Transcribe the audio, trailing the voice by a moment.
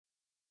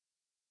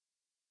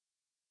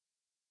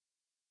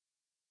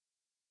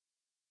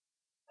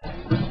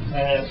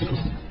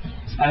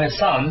I have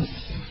some.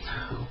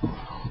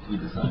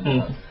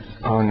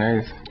 Oh,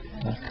 nice.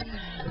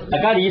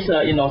 I got these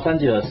in Los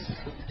Angeles.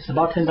 It's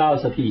about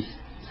 $10 a piece.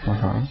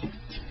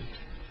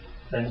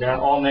 And they're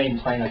all made in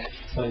China,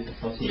 so it's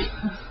so cheap.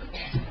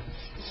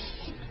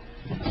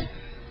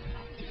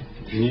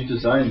 You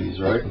design these,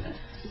 right?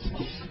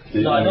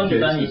 No, I don't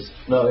design these.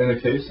 No, in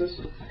the cases?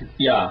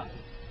 Yeah.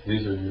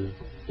 These are your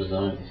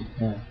designs.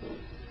 Yeah.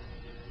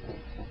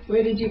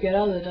 Where did you get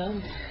all the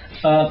dolls?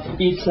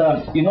 It's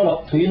do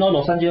you know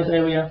Los Angeles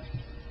area?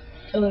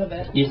 A little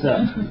bit. It's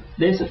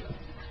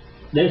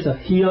there's a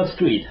Hill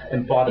Street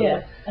and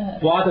Broadway. Yeah.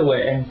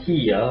 Broadway and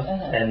Hill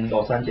and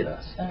Los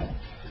Angeles.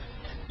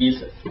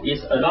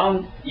 It's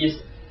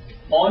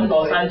on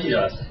Los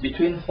Angeles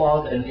between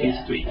 4th and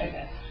 5th Street.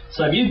 Okay.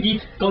 So if you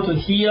go to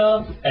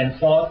Hill and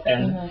 4th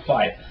and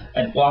 5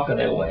 and walk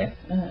that way,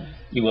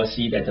 you will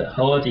see that the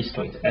whole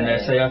district, and they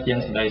sell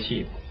things very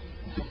cheap.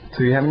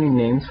 Do you have any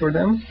names for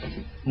them?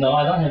 No,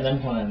 I don't have them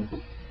for them.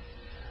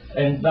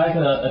 And like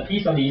a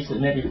piece of these is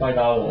maybe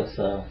 $5,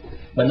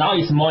 but now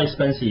it's more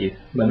expensive,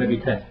 but maybe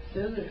 10.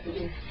 Those are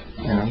pretty.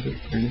 Yeah, that's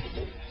pretty.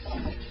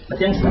 I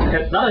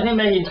think now they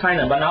made in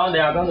China, but now they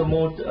are going to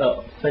move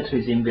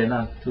factories in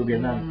Vietnam to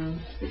Vietnam.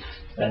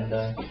 And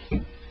the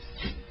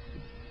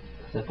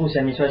Fu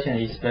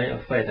Xianmin is very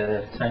afraid that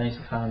the Chinese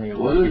economy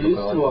will What are keep these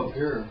growing. two up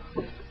here?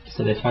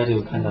 So they try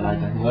to kind of like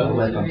move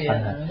away from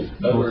China,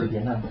 go to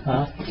Vietnam.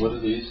 Huh? What are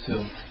these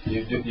two?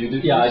 You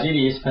did Yeah, I these?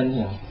 did this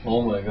painting.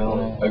 Oh my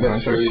god. I gotta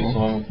show you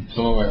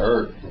some of my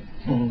art.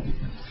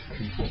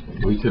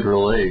 We could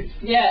relate.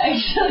 Yeah,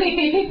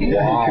 actually.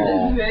 Wow.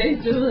 It's very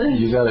similar.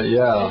 You got it,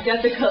 yeah. It's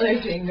got the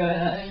color thing going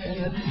on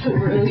and the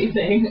swirly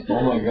thing.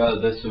 Oh my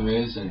god, that's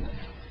amazing.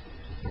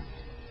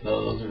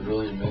 No, those are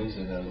really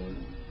amazing, Edward.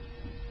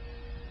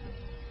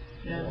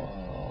 Yeah.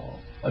 Wow.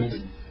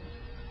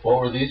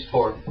 What were these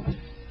for?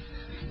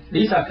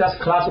 These are just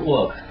class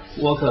work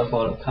for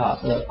the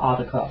cars,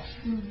 art cars.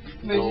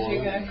 Where did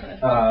you get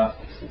class?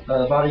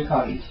 Body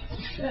cars.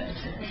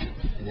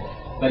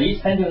 Wow. But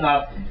these paintings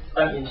are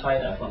done in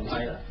China, from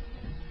China.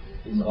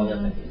 It's all the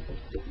painting.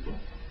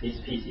 This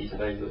piece is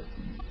very good.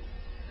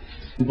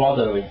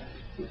 Embroidery.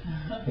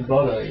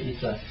 Embroidery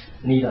is a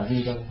needle.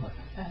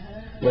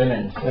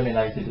 Women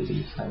like to do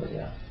this kind of,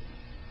 yeah.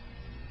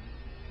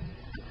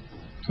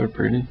 So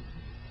pretty.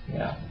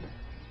 Yeah.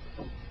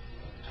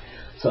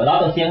 So a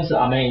lot of things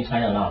are made in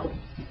China now.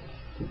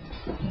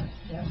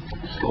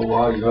 Oh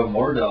wow, you have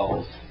more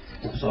dolls.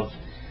 So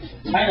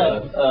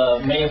China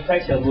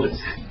manufacture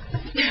goods.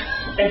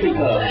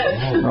 Ethical.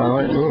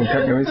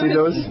 Can we see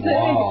those?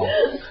 Wow.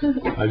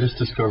 I just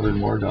discovered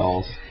more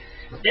dolls.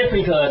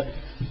 Africa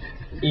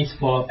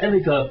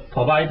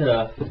provide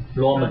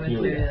raw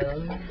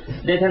material.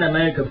 Latin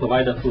America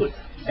provide the food,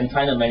 and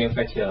China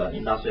manufacture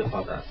industrial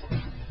products.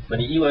 But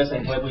the US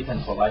and Great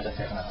Britain provide the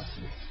technology.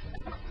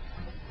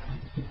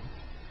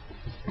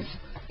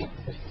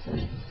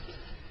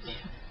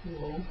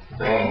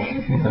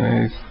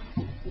 Nice.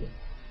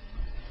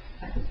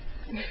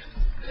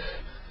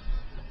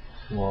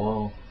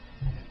 Wow.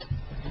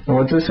 And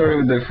what's the story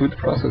with the food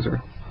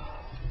processor?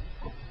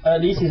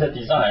 This is a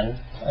design.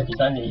 I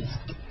designed this.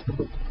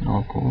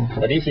 Oh, cool.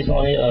 But this is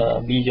only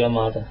a visual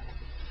model.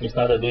 It's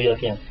not a real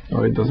thing.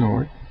 Oh, it doesn't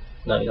work.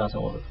 No, it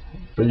doesn't work.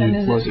 But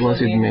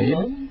was it made?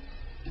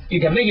 You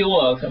can make it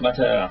work, but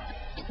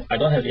I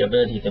don't have the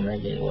ability to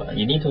make it work.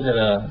 You need to have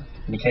a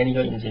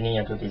mechanical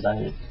engineer to design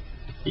it,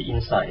 the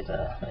inside,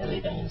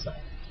 everything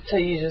inside. So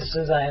you just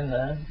design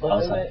the look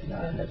of Outside, it?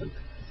 yeah, never.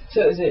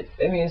 So is it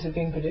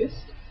being produced?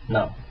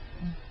 No.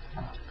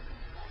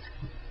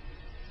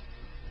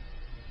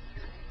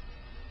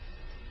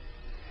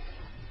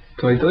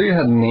 So I thought you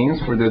had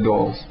names for the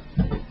dolls.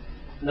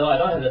 No, I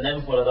don't have the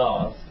name for the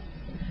dolls.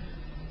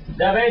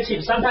 They're very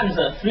cheap. Sometimes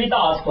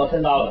 $3 for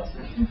 $10.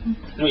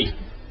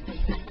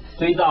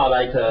 $3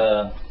 like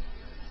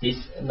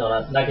this. No,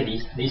 not like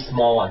this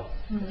small one.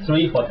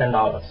 $3 for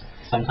 $10.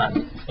 Sometimes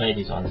when it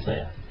is on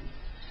sale.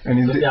 And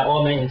is They are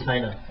all made in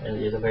China, and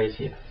it's very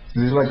cheap.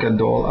 Is this like a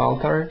doll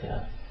altar?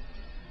 Yeah.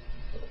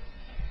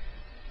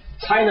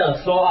 China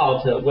throw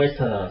out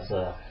Westerners,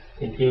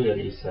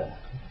 imperialists,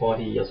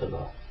 40 years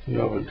ago. You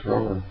have a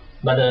drummer.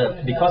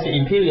 But because the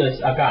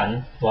imperialists are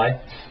gone, right?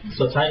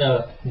 So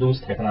China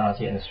lose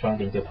technology and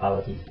shrunk into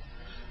poverty.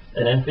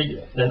 And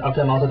then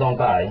after Mao Zedong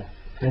died,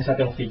 Deng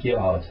Xiaoping figure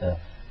out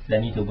they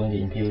need to bring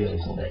the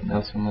imperialists back.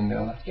 Nelson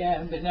Mandela.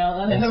 Yeah, but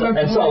now And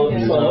so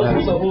those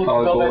people who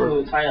go back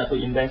to China to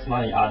invest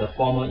money are the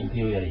former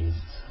imperialists,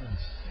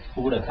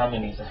 who the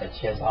communists had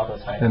chased out of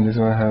China. And this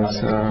one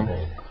has.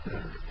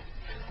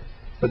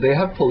 But they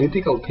have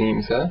political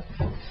themes, huh?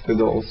 The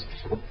dolls.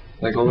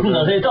 Like all of them.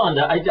 No, they don't.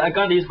 I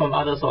got these from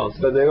other sources.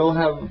 But they all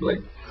have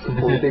like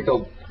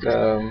political.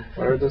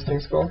 What are those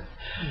things called?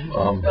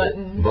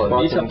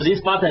 Buttons. These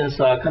buttons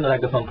are kind of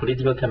like from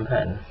political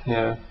campaign.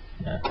 Yeah.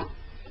 Yeah.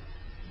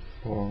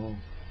 Wow.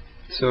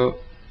 So,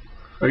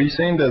 are you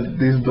saying that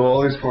this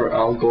doll is for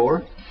Al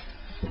Gore?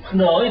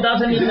 No, it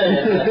doesn't mean that.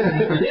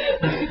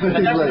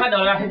 But that's kind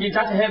of like you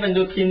just happen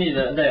to pin it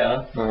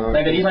there.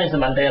 Like this one is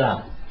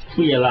Mandela,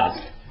 2 years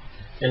last.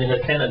 And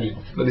it's Kennedy.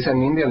 But it's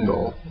an Indian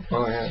doll.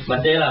 Oh yeah.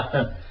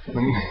 Mandela.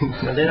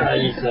 Mandela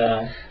is.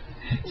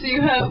 So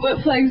you have,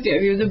 what flags do you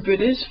have? You have the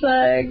British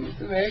flag,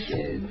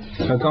 American.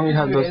 How come you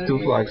have those two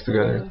flags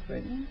together?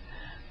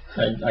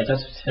 I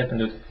just happen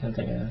to put them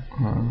together.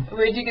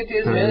 Where'd you get the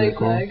Israeli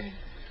flag?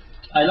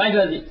 I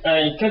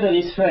get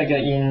this flag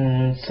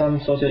in some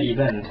social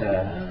event.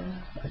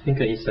 I think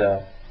it's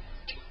a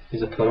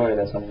parade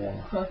or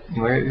something.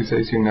 Right, it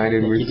says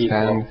United We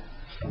Stand.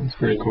 It's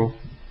pretty cool.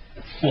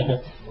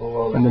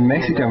 And the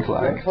Mexican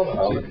flag.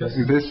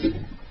 Is this?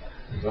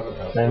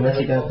 The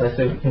Mexican flag.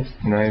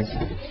 Nice.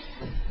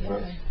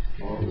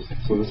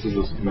 So this is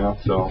a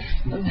math doll.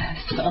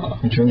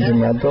 Which one's the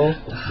math doll?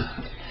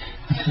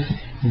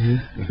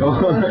 Oh,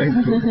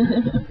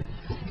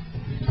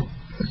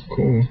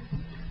 cool.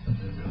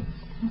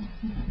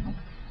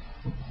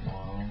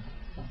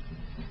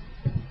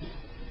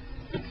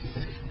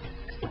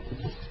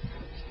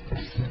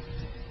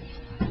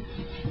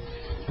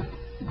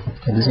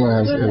 And this one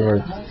has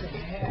Edward.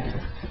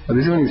 Oh,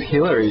 this one is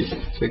Hillary.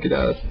 Check it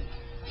out.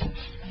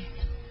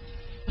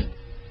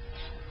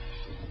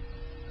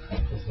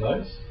 It's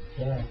nice.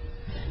 Yeah.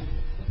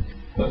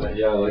 But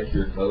yeah, I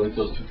like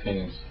those two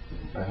paintings.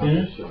 I have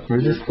to show.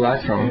 Where's this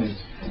flag from?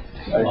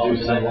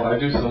 I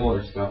do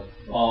similar stuff.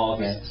 Oh,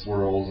 okay.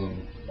 Swirls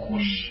and.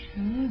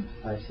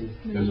 I see.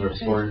 Is there a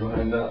story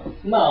behind that?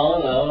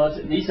 No.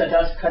 These are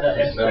just kind of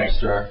It's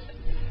abstract.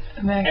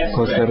 American.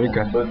 Costa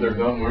Rica. But they're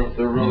done.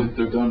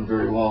 They're done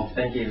very well.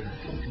 Thank you.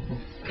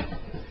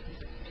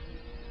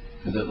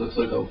 Because it looks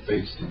like a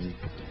face to me.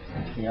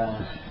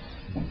 Yeah.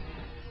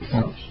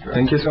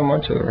 Thank you so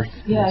much, Edward.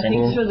 Yeah, That's thanks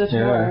cool. for the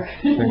tour.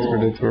 Yeah, thanks for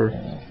the tour.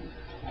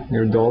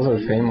 Your dolls are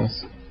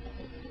famous.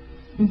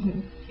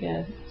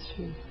 Yeah, it's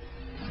true.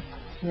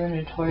 You're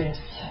notorious.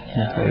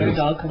 Yeah. For your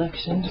doll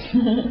collection.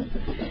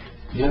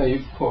 Yeah,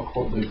 you've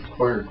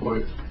acquired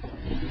quite.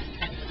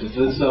 Is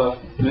this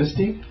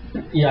Misty?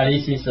 Yeah,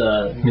 this is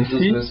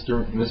Misty? This is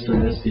Mr.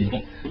 Misty.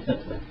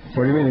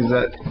 What do you mean? Is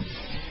that?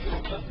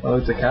 Oh,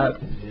 it's a cat.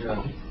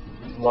 Yeah.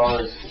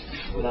 Lars.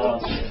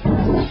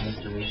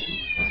 Mr. Misty.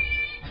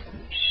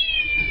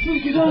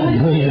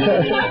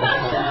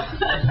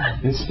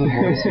 It's the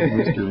voice of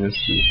Mr.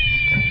 Misty.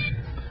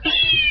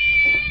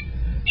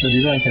 So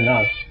this one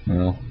cannot.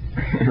 No.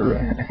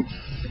 Right.